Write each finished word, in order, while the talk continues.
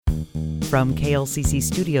From KLCC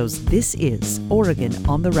Studios, this is Oregon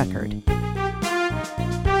on the Record.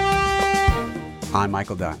 I'm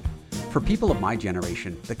Michael Dunn. For people of my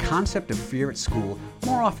generation, the concept of fear at school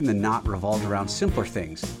more often than not revolved around simpler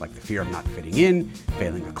things, like the fear of not fitting in,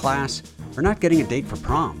 failing a class, or not getting a date for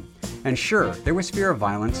prom. And sure, there was fear of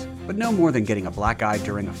violence, but no more than getting a black eye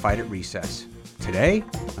during a fight at recess. Today,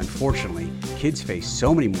 unfortunately, kids face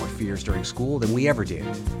so many more fears during school than we ever did.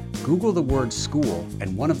 Google the word school,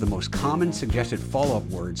 and one of the most common suggested follow-up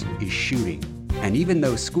words is shooting. And even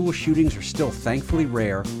though school shootings are still thankfully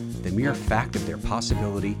rare, the mere fact of their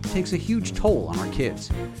possibility takes a huge toll on our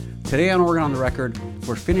kids. Today on Oregon on the Record,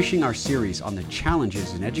 we're finishing our series on the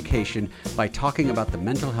challenges in education by talking about the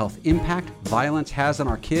mental health impact violence has on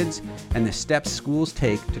our kids and the steps schools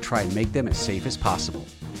take to try and make them as safe as possible.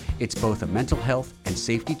 It's both a mental health and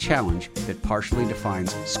safety challenge that partially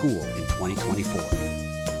defines school in 2024.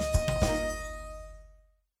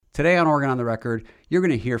 Today on Oregon on the Record, you're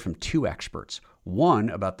going to hear from two experts.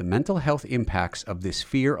 One about the mental health impacts of this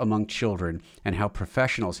fear among children and how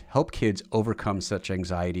professionals help kids overcome such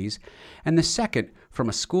anxieties. And the second from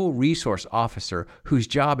a school resource officer whose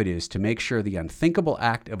job it is to make sure the unthinkable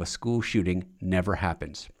act of a school shooting never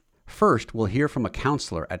happens. First, we'll hear from a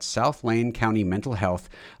counselor at South Lane County Mental Health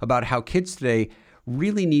about how kids today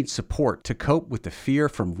really need support to cope with the fear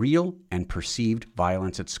from real and perceived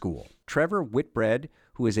violence at school. Trevor Whitbread,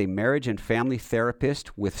 who is a marriage and family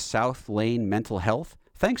therapist with South Lane Mental Health,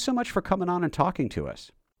 thanks so much for coming on and talking to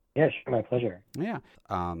us. Yeah, sure, my pleasure. Yeah.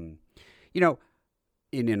 In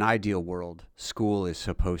an ideal world, school is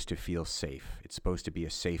supposed to feel safe. It's supposed to be a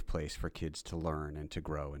safe place for kids to learn and to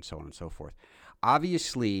grow and so on and so forth.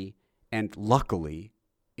 Obviously, and luckily,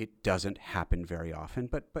 it doesn't happen very often,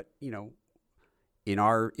 but in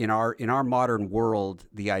our modern world,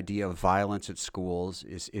 the idea of violence at schools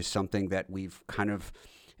is something that we've kind of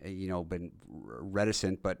been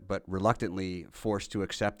reticent but reluctantly forced to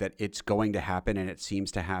accept that it's going to happen, and it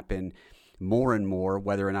seems to happen more and more.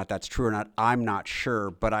 Whether or not that's true or not, I'm not sure.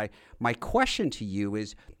 But my question to you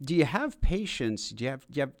is: do you have patients? Do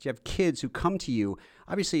you have kids who come to you?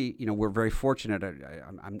 Obviously, we're very fortunate.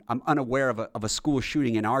 I'm unaware of a school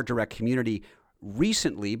shooting in our direct community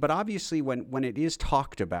recently, but obviously when it is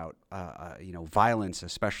talked about, violence,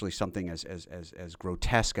 especially something as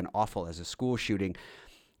grotesque and awful as a school shooting,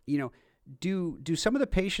 do some of the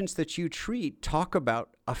patients that you treat talk about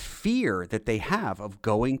a fear that they have of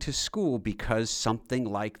going to school because something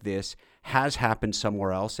like this has happened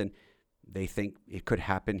somewhere else and they think it could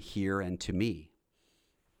happen here and to me?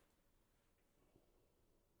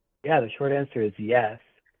 Yeah, the short answer is yes.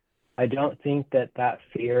 I don't think that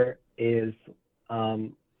fear is,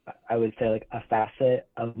 I would say, like a facet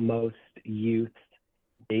of most youth's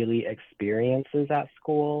daily experiences at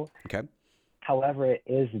school. Okay. However, it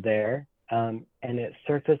is there, and it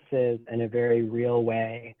surfaces in a very real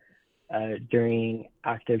way during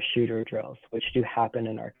active shooter drills, which do happen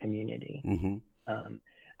in our community. Mm-hmm.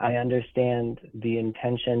 I understand the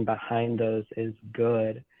intention behind those is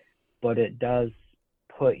good, but it does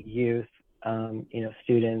put youth,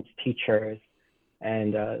 students, teachers,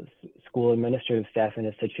 and school administrative staff in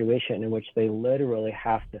a situation in which they literally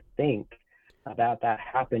have to think about that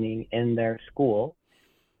happening in their school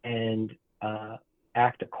and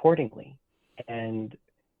act accordingly. And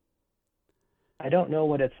I don't know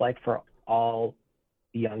what it's like for all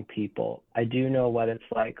young people. I do know what it's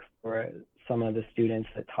like for some of the students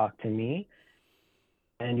that talk to me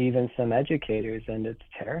and even some educators, and it's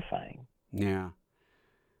terrifying. Yeah.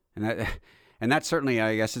 And that's certainly,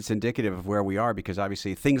 I guess, it's indicative of where we are, because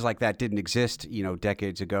obviously things like that didn't exist,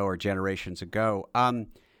 decades ago or generations ago. I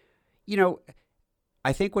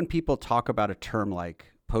think when people talk about a term like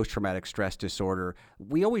post-traumatic stress disorder,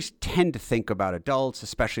 we always tend to think about adults,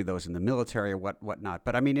 especially those in the military or whatnot.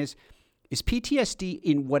 But I mean, is PTSD,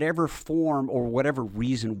 in whatever form or whatever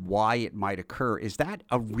reason why it might occur, is that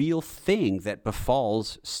a real thing that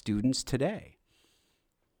befalls students today?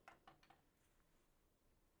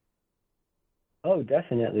 Oh,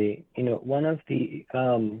 definitely. One of the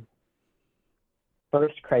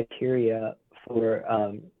first criteria for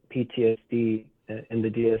PTSD in the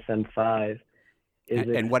DSM-5 is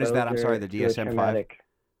and what is that? I'm sorry, the DSM-5?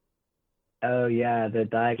 Oh, yeah, the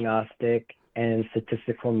Diagnostic and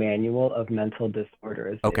Statistical Manual of Mental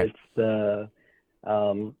Disorders. Okay. It's the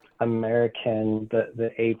American,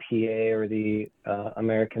 the APA, or the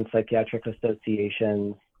American Psychiatric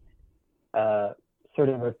Association's sort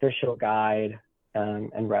of official guide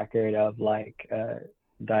and record of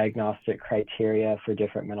diagnostic criteria for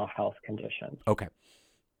different mental health conditions. Okay.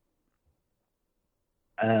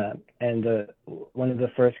 And one of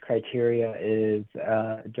the first criteria is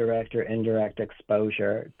direct or indirect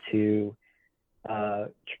exposure to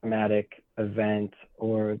traumatic event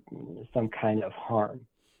or some kind of harm.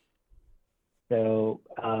 So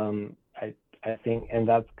I think, and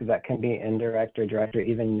that can be indirect or direct, or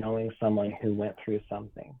even knowing someone who went through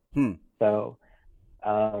something. So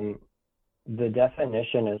the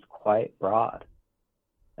definition is quite broad,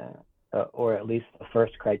 or at least the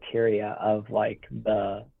first criteria of like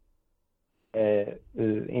the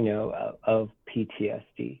of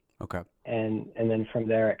PTSD. Okay. And then from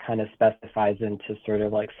there it kind of specifies into sort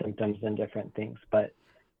of like symptoms and different things. But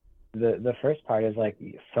the first part is like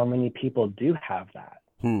so many people do have that,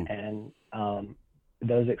 and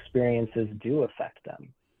those experiences do affect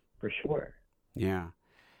them for sure. Yeah.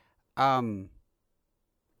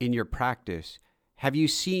 In your practice, have you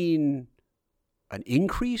seen an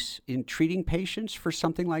increase in treating patients for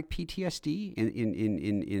something like PTSD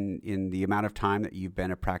in the amount of time that you've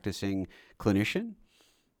been a practicing clinician?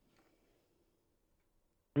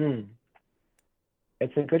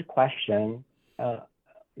 It's a good question.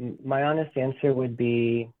 My honest answer would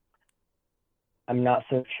be I'm not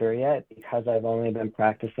so sure yet, because I've only been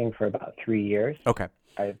practicing for about 3 years. Okay.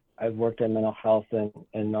 I've worked in mental health and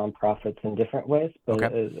nonprofits in different ways, but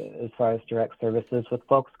as far as direct services with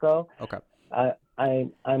folks go,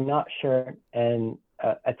 I'm not sure. And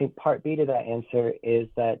I think part B to that answer is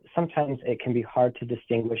that sometimes it can be hard to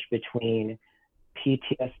distinguish between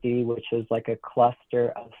PTSD, which is like a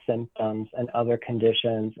cluster of symptoms, and other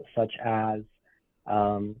conditions such as,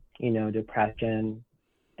 depression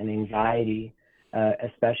and anxiety,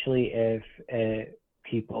 especially if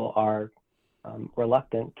people are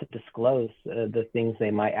reluctant to disclose the things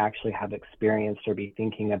they might actually have experienced or be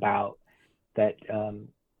thinking about, that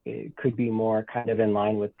it could be more kind of in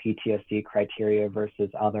line with PTSD criteria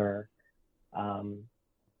versus other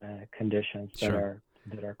conditions that are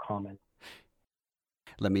common.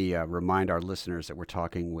 Let me remind our listeners that we're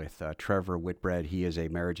talking with Trevor Whitbread. He is a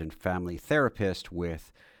marriage and family therapist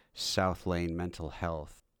with South Lane Mental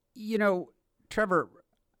Health. Trevor,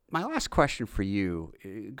 my last question for you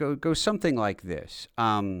goes something like this.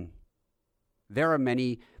 There are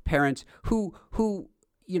many parents who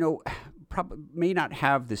may not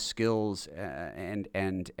have the skills and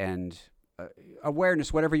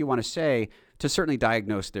awareness, whatever you want to say, to certainly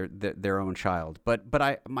diagnose their own child. But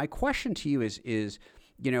my question to you is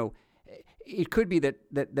it could be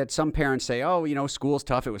that some parents say, oh, school's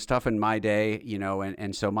tough. It was tough in my day,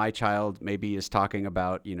 and so my child maybe is talking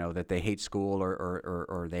about, that they hate school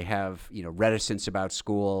or they have, reticence about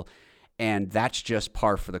school, and that's just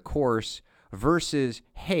par for the course, versus,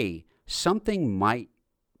 hey, something might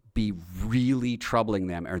be really troubling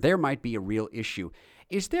them, or there might be a real issue.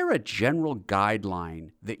 Is there a general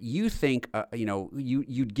guideline that you think,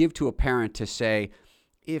 you'd give to a parent to say,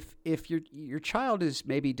 if your child is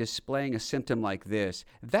maybe displaying a symptom like this,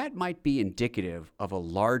 that might be indicative of a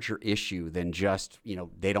larger issue than just,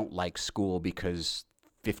 they don't like school because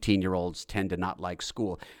 15-year-olds tend to not like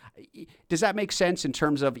school? Does that make sense in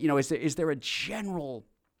terms of, is there a general,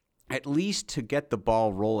 at least to get the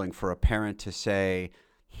ball rolling for a parent to say,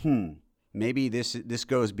 maybe this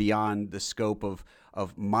goes beyond the scope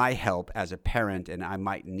of my help as a parent, and I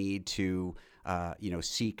might need to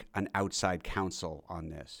seek an outside counsel on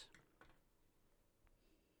this?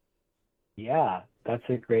 Yeah, that's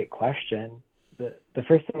a great question. The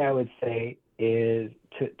first thing I would say is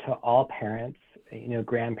to all parents,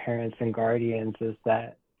 grandparents and guardians, is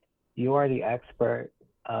that you are the expert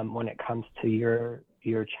when it comes to your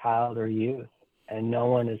child or youth, and no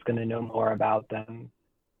one is going to know more about them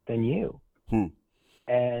than you.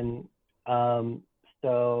 And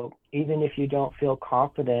so even if you don't feel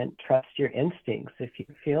confident, trust your instincts. If you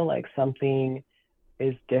feel like something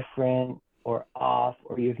is different or off,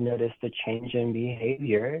 or you've noticed a change in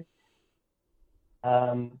behavior,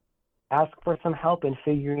 ask for some help in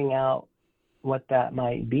figuring out what that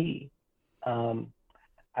might be.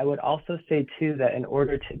 I would also say too that in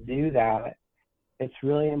order to do that, it's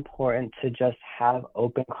really important to just have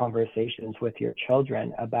open conversations with your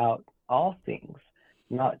children about all things,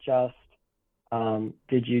 not just,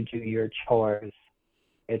 did you do your chores?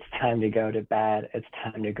 It's time to go to bed. It's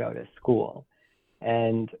time to go to school.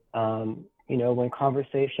 And, when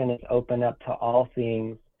conversation is open up to all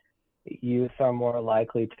things, youth are more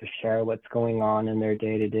likely to share what's going on in their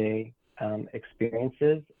day-to-day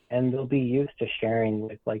experiences, and they'll be used to sharing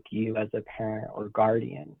with like you as a parent or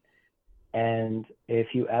guardian. And if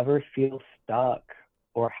you ever feel stuck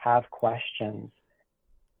or have questions,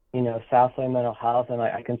 Southway Mental Health, and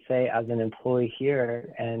I can say as an employee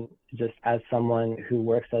here and just as someone who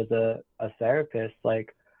works as a therapist,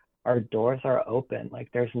 like our doors are open. Like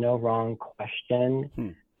there's no wrong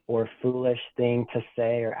question or foolish thing to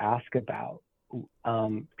say or ask about.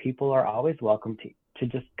 People are always welcome to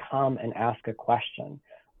just come and ask a question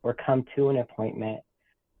or come to an appointment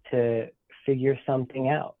to figure something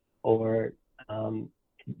out or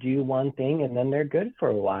do one thing and then they're good for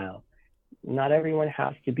a while. Not everyone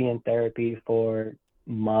has to be in therapy for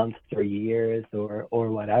months or years or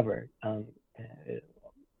whatever.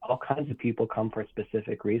 All kinds of people come for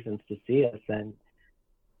specific reasons to see us. And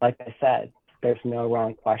like I said, there's no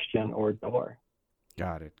wrong question or door.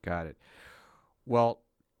 Got it. Well,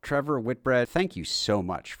 Trevor Whitbread, thank you so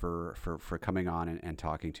much for coming on and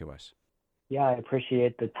talking to us. Yeah, I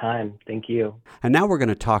appreciate the time. Thank you. And now we're going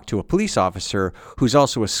to talk to a police officer who's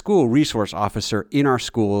also a school resource officer in our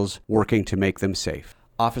schools working to make them safe.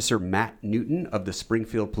 Officer Matt Newton of the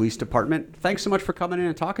Springfield Police Department, thanks so much for coming in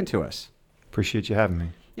and talking to us. Appreciate you having me.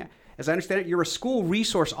 Yeah. As I understand it, you're a school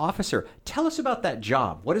resource officer. Tell us about that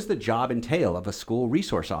job. What does the job entail of a school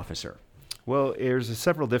resource officer? Well, there's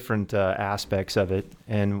several different aspects of it,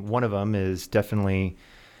 and one of them is definitely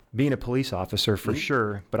being a police officer for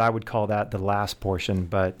sure, but I would call that the last portion.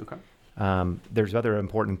 But there's other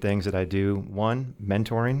important things that I do. One,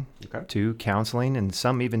 mentoring. Okay. Two, counseling, and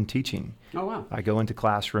some even teaching. Oh, wow. I go into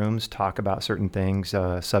classrooms, talk about certain things,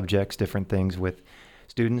 subjects, different things with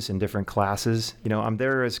students in different classes. I'm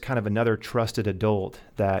there as kind of another trusted adult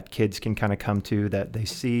that kids can kind of come to, that they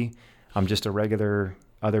see I'm just a regular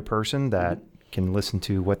other person that can listen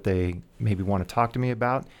to what they maybe want to talk to me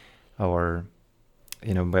about, or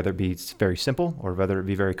whether it be very simple or whether it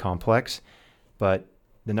be very complex. But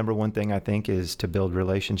the number one thing I think is to build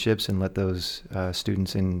relationships and let those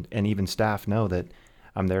students and even staff know that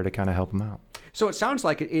I'm there to kind of help them out. So it sounds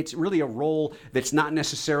like it's really a role that's not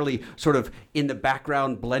necessarily sort of in the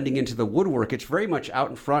background blending into the woodwork. It's very much out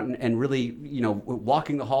in front and really,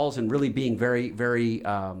 walking the halls and really being very, very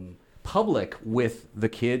public with the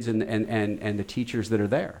kids and the teachers that are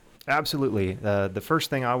there. Absolutely. The first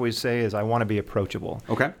thing I always say is I want to be approachable.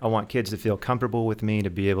 Okay. I want kids to feel comfortable with me, to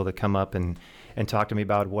be able to come up and talk to me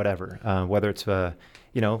about whatever, whether it's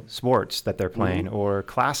sports that they're playing or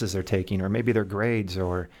classes they're taking, or maybe their grades,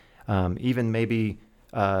 or even maybe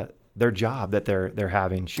their job that they're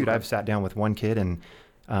having. Shoot, I've sat down with one kid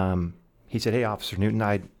and he said, "Hey, Officer Newton,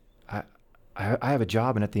 I have a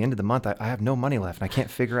job, and at the end of the month, I have no money left, and I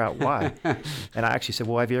can't figure out why." And I actually said,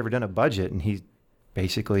 "Well, have you ever done a budget?" And he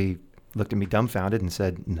basically looked at me dumbfounded and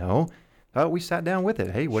said, "No." Oh, we sat down with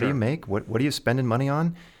it. "Hey, what do you make? What are you spending money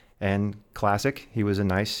on?" And classic, he was a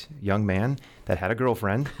nice young man that had a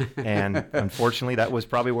girlfriend, and unfortunately, that was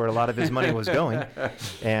probably where a lot of his money was going.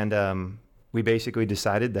 And we basically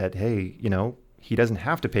decided that, hey, he doesn't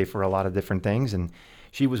have to pay for a lot of different things, and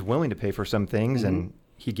she was willing to pay for some things, and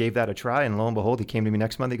he gave that a try, and lo and behold, he came to me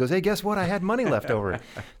next month. He goes, "Hey, guess what? I had money left over."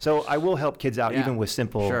 So I will help kids out even with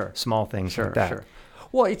simple, small things like that. Sure.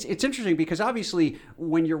 Well, it's interesting because obviously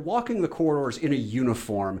when you're walking the corridors in a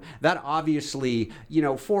uniform, that obviously,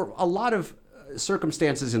 for a lot of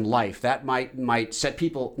circumstances in life, that might set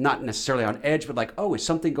people not necessarily on edge, but like, oh, is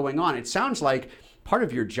something going on? It sounds like part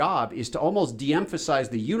of your job is to almost de-emphasize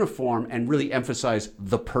the uniform and really emphasize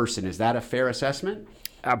the person. Is that a fair assessment?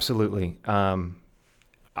 Absolutely.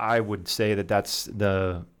 I would say that that's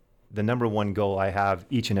the number one goal I have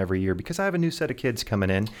each and every year, because I have a new set of kids coming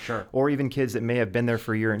in, or even kids that may have been there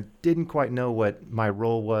for a year and didn't quite know what my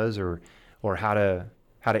role was or how to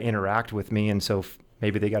interact with me. And so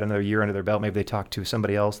maybe they got another year under their belt. Maybe they talked to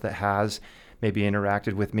somebody else that has maybe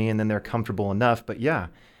interacted with me, and then they're comfortable enough. But yeah,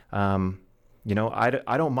 I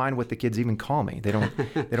don't mind what the kids even call me. They don't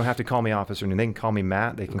have to call me Officer Newton. They can call me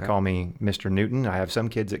Matt. They can call me Mr. Newton. I have some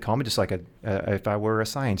kids that call me just like if I were a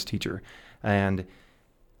science teacher. And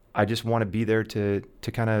I just want to be there to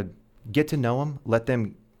kind of get to know them, let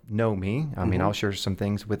them know me. I mean, I'll share some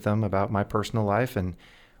things with them about my personal life, and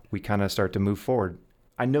we kind of start to move forward.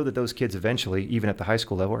 I know that those kids eventually, even at the high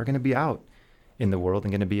school level, are going to be out in the world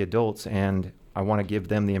and going to be adults. And I want to give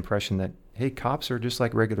them the impression that, hey, cops are just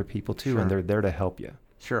like regular people too, and they're there to help you.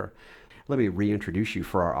 Sure. Let me reintroduce you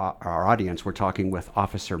for our audience. We're talking with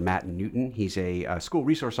Officer Matt Newton. He's a school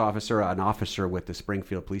resource officer, an officer with the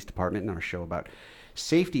Springfield Police Department, in our show about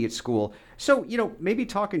safety at school. So, maybe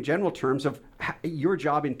talk in general terms of your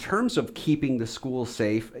job in terms of keeping the school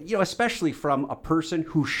safe, especially from a person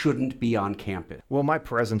who shouldn't be on campus. Well, my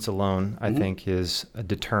presence alone, I think, is a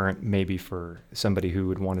deterrent maybe for somebody who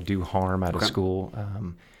would want to do harm at a school.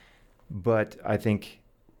 But I think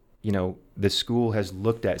the school has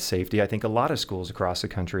looked at safety. I think a lot of schools across the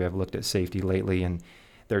country have looked at safety lately, and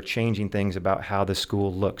they're changing things about how the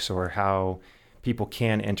school looks or how people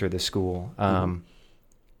can enter the school.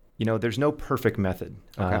 There's no perfect method.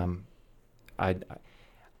 Okay.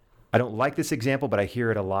 I don't like this example, but I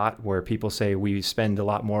hear it a lot where people say we spend a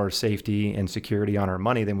lot more safety and security on our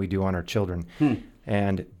money than we do on our children.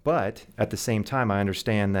 But at the same time, I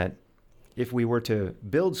understand that if we were to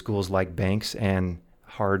build schools like banks and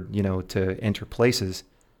hard, to enter places,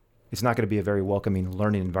 it's not going to be a very welcoming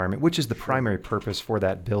learning environment, which is the primary purpose for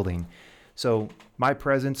that building. So my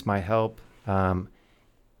presence, my help,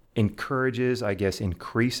 encourages,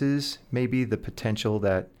 increases maybe the potential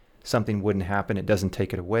that something wouldn't happen. It doesn't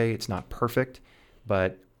take it away. It's not perfect,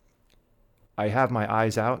 but I have my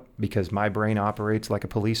eyes out because my brain operates like a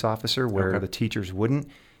police officer where the teachers wouldn't.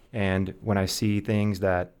 And when I see things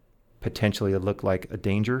that potentially look like a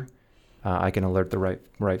danger, I can alert the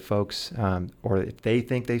right folks, or if they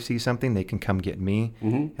think they see something, they can come get me,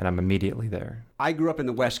 and I'm immediately there. I grew up in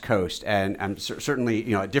the West Coast, and I'm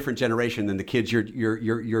certainly a different generation than the kids you're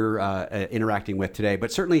interacting with today.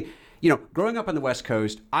 But certainly, growing up on the West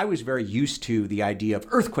Coast, I was very used to the idea of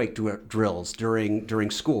earthquake drills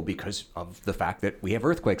during school because of the fact that we have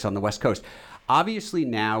earthquakes on the West Coast. Obviously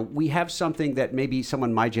now we have something that maybe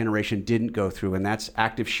someone my generation didn't go through, and that's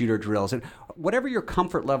active shooter drills. And whatever your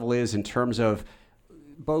comfort level is in terms of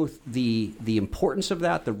both the importance of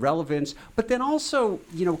that, the relevance, but then also,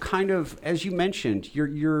 kind of, as you mentioned,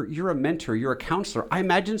 you're a mentor, you're a counselor. I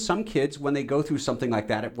imagine some kids, when they go through something like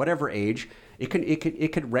that at whatever age, it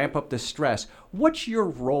could ramp up the stress. What's your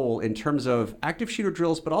role in terms of active shooter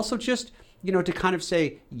drills, but also just to kind of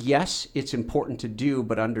say, yes, it's important to do,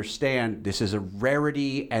 but understand this is a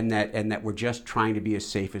rarity and that we're just trying to be as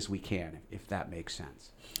safe as we can, if that makes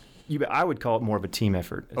sense. I would call it more of a team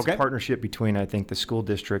effort. It's a partnership between, I think, the school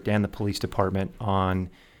district and the police department on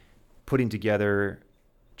putting together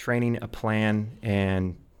training, a plan,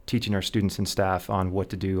 and teaching our students and staff on what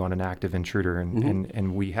to do on an active intruder.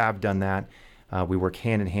 And we have done that. We work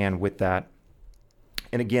hand in hand with that.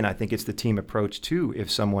 And again, I think it's the team approach too. If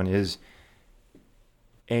someone is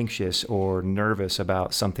anxious or nervous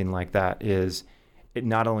about something like that, is it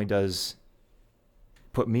not only does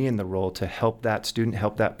put me in the role to help that student,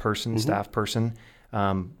 help that person, staff person,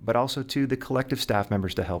 but also to the collective staff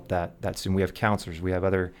members to help that student. We have counselors, we have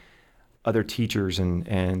other teachers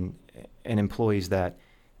and employees that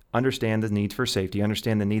understand the needs for safety,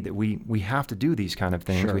 understand the need that we have to do these kind of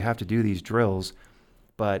things. Sure. We have to do these drills,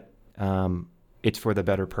 but it's for the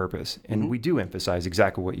better purpose. And we do emphasize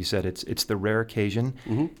exactly what you said. It's the rare occasion.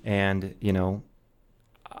 And,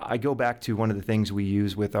 I go back to one of the things we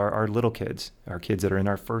use with our little kids, our kids that are in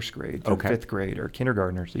our first grade, or fifth grade, or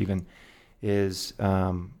kindergartners even, is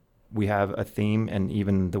we have a theme, and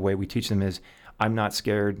even the way we teach them is, I'm not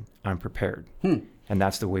scared, I'm prepared. And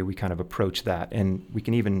that's the way we kind of approach that. And we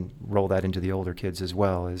can even roll that into the older kids as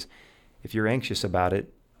well, is if you're anxious about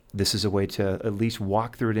it, this is a way to at least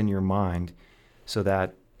walk through it in your mind so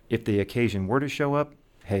that if the occasion were to show up,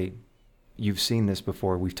 hey, you've seen this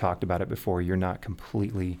before, we've talked about it before, you're not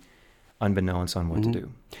completely unbeknownst on what to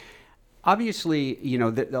do. Obviously,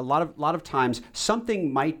 a lot of times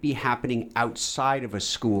something might be happening outside of a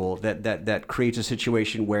school that creates a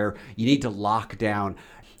situation where you need to lock down.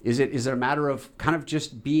 Is it a matter of kind of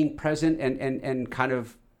just being present and kind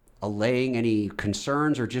of allaying any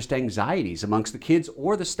concerns or just anxieties amongst the kids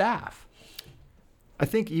or the staff? I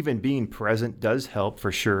think even being present does help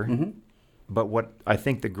for sure. But what I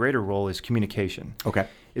think the greater role is communication.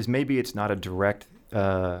 Is maybe it's not a direct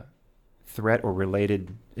threat or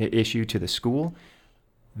related issue to the school.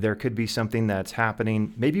 There could be something that's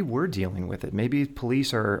happening. Maybe we're dealing with it. Maybe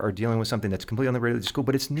police are dealing with something that's completely unrelated to the school,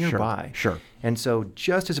 but it's nearby. Sure. And so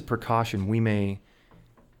just as a precaution, we may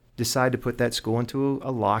decide to put that school into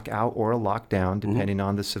a lockout or a lockdown, depending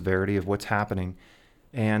on the severity of what's happening.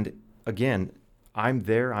 And again, I'm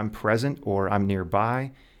there, I'm present, or I'm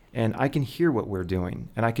nearby, and I can hear what we're doing,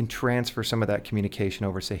 and I can transfer some of that communication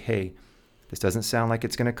over, say, hey, this doesn't sound like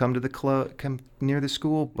it's going to come to come near the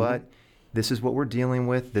school, but this is what we're dealing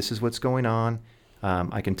with. This is what's going on.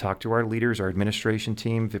 I can talk to our leaders, our administration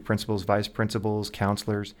team, the principals, vice principals,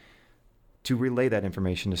 counselors, to relay that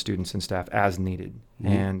information to students and staff as needed,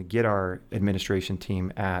 and get our administration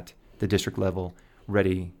team at the district level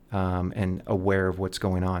ready and aware of what's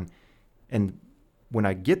going on. And when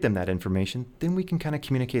I get them that information, then we can kind of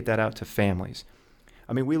communicate that out to families.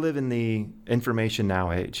 I mean, we live in the information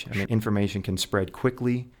now age. I mean, information can spread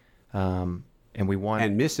quickly, and we want...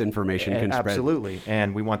 And misinformation can spread. Absolutely,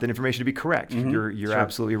 and we want that information to be correct. You're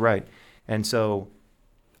absolutely right. And so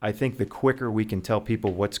I think the quicker we can tell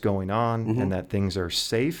people what's going on Mm-hmm. and that things are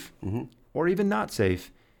safe or even not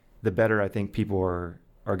safe, the better I think people are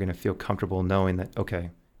going to feel comfortable knowing that, okay,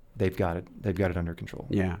 they've got it under control.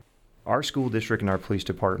 Yeah. Our school district and our police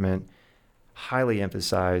department highly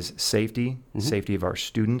emphasize safety, safety of our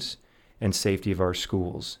students, and safety of our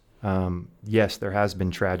schools. Yes, there has been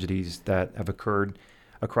tragedies that have occurred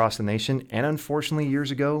across the nation, and unfortunately,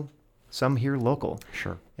 years ago, some here local.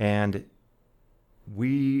 Sure. And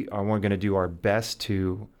we're going to do our best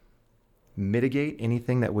to mitigate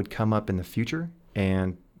anything that would come up in the future,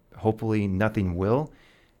 and hopefully nothing will,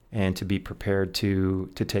 and to be prepared to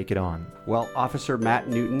take it on. Well, Officer Matt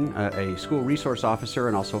Newton, a school resource officer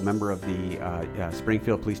and also a member of the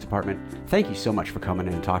Springfield Police Department, thank you so much for coming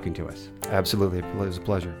in and talking to us. Absolutely. It was a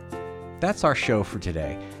pleasure. That's our show for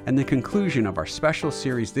today, and the conclusion of our special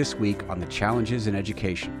series this week on the challenges in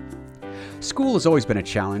education. School has always been a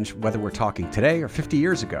challenge, whether we're talking today or 50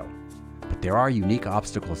 years ago. But there are unique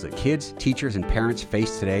obstacles that kids, teachers, and parents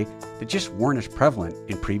face today that just weren't as prevalent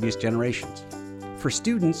in previous generations. For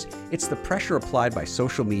students, it's the pressure applied by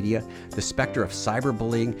social media, the specter of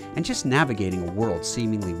cyberbullying, and just navigating a world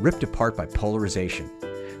seemingly ripped apart by polarization.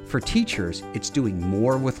 For teachers, it's doing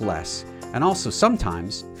more with less, and also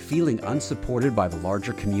sometimes feeling unsupported by the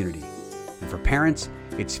larger community. And for parents,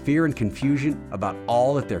 it's fear and confusion about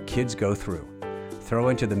all that their kids go through. Throw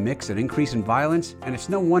into the mix an increase in violence, and it's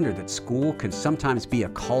no wonder that school can sometimes be a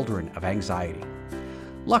cauldron of anxiety.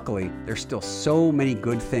 Luckily, there's still so many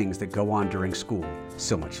good things that go on during school.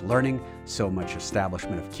 So much learning, so much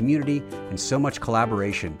establishment of community, and so much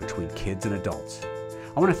collaboration between kids and adults.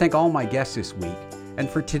 I want to thank all my guests this week. And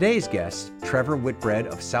for today's guests, Trevor Whitbread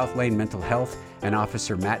of South Lane Mental Health and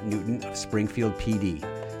Officer Matt Newton of Springfield PD.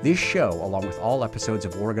 This show, along with all episodes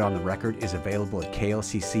of Oregon on the Record, is available at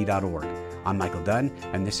klcc.org. I'm Michael Dunn,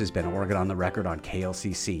 and this has been Oregon on the Record on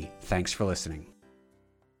KLCC. Thanks for listening.